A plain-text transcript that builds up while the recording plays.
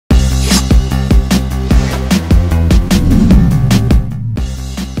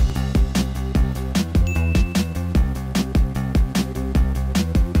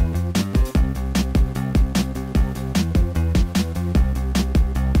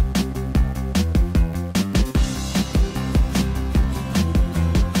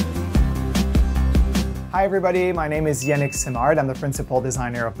Hi everybody, my name is Yanic Simard. I'm the principal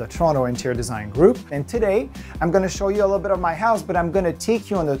designer of the Toronto Interior Design Group. And today, I'm going to show you a little bit of my house, but I'm going to take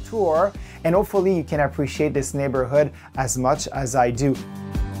you on the tour and hopefully you can appreciate this neighborhood as much as I do.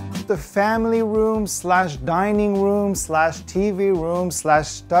 The family room slash dining room slash TV room slash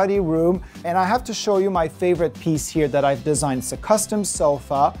study room. And I have to show you my favorite piece here that I've designed. It's a custom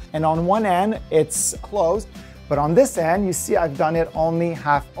sofa, and on one end, it's closed. But on this end, you see I've done it only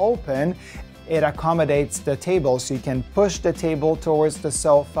half open. It accommodates the table, so you can push the table towards the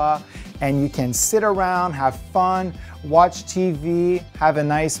sofa and you can sit around, have fun, watch TV, have a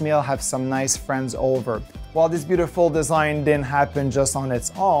nice meal, have some nice friends over. While this beautiful design didn't happen just on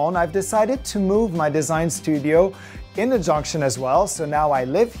its own, I've decided to move my design studio in the Junction as well. So now I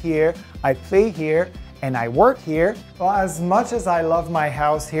live here, I play here, and I work here. Well, as much as I love my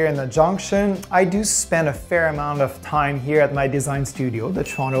house here in the Junction, I do spend a fair amount of time here at my design studio, the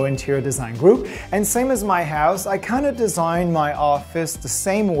Toronto Interior Design Group. And same as my house, I kind of designed my office the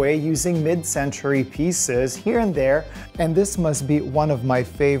same way using mid-century pieces here and there. And this must be one of my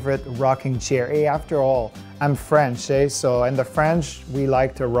favorite rocking chairs. Hey, after all, I'm French, eh? So in the French, we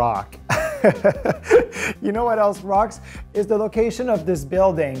like to rock. You know what else rocks? Is the location of this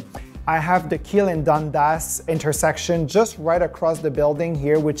building. I have the Keele and Dundas intersection just right across the building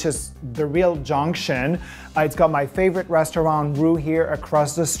here, which is the real Junction. It's got my favorite restaurant, Brew, here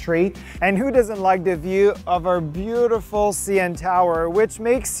across the street. And who doesn't like the view of our beautiful CN Tower, which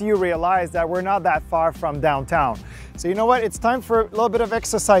makes you realize that we're not that far from downtown. So you know what? It's time for a little bit of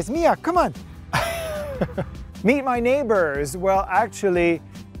exercise. Mia, come on. Meet my neighbors. Well, actually,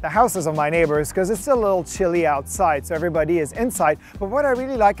 the houses of my neighbors, because it's still a little chilly outside, so everybody is inside. But what I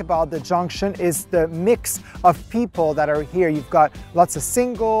really like about the Junction is the mix of people that are here. You've got lots of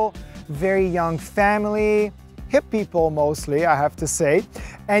single, very young family, hip people mostly, I have to say.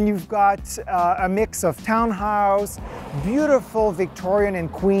 And you've got a mix of townhouse, beautiful Victorian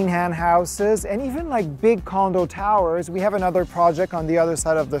and Queen Anne houses, and even like big condo towers. We have another project on the other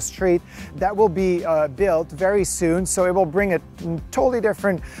side of the street that will be built very soon, so it will bring a totally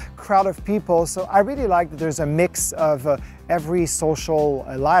different crowd of people. So I really like that there's a mix of every social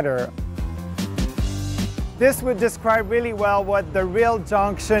ladder. This would describe really well what the real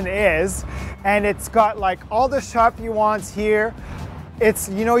Junction is. And it's got like all the shop you want here. It's,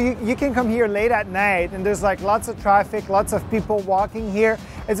 you know, you can come here late at night and there's like lots of traffic, lots of people walking here.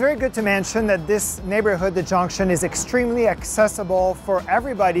 It's very good to mention that this neighborhood, the Junction, is extremely accessible for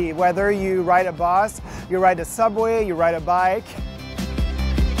everybody, whether you ride a bus, you ride a subway, you ride a bike.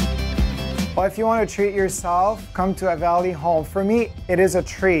 Well, if you want to treat yourself, come to a Valley home. For me, it is a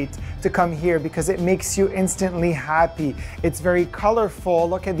treat to come here because it makes you instantly happy. It's very colorful.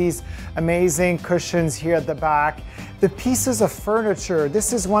 Look at these amazing cushions here at the back. The pieces of furniture.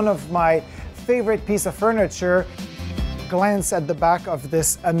 This is one of my favorite pieces of furniture. Glance at the back of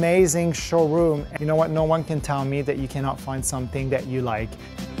this amazing showroom. You know what? No one can tell me that you cannot find something that you like.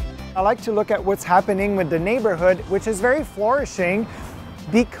 I like to look at what's happening with the neighborhood, which is very flourishing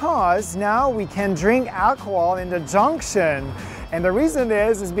because now we can drink alcohol in the Junction. And the reason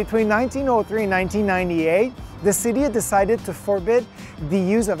is between 1903 and 1998, the city decided to forbid the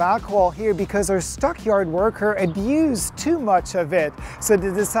use of alcohol here because our stockyard worker abused too much of it. So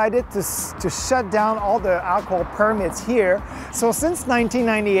they decided to shut down all the alcohol permits here. So since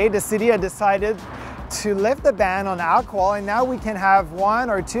 1998, the city had decided to lift the ban on alcohol, and now we can have one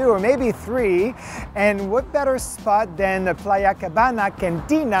or two or maybe three. And what better spot than the Playa Cabana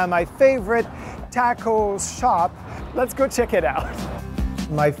Cantina, my favorite taco shop. Let's go check it out.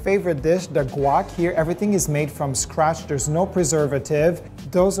 My favorite dish, the guac here, everything is made from scratch. There's no preservative.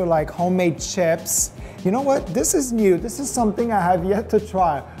 Those are like homemade chips. You know what? This is new. This is something I have yet to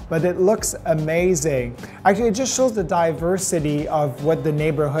try, but it looks amazing. Actually, it just shows the diversity of what the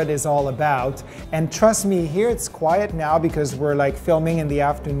neighborhood is all about. And trust me, here it's quiet now because we're like filming in the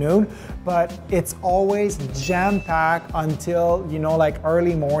afternoon, but it's always jam-packed until, you know, like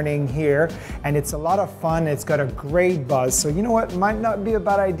early morning here. And it's a lot of fun. It's got a great buzz. So you know what? Might not be a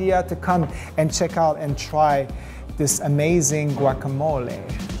bad idea to come and check out and try this amazing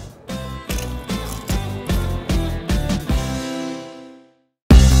guacamole.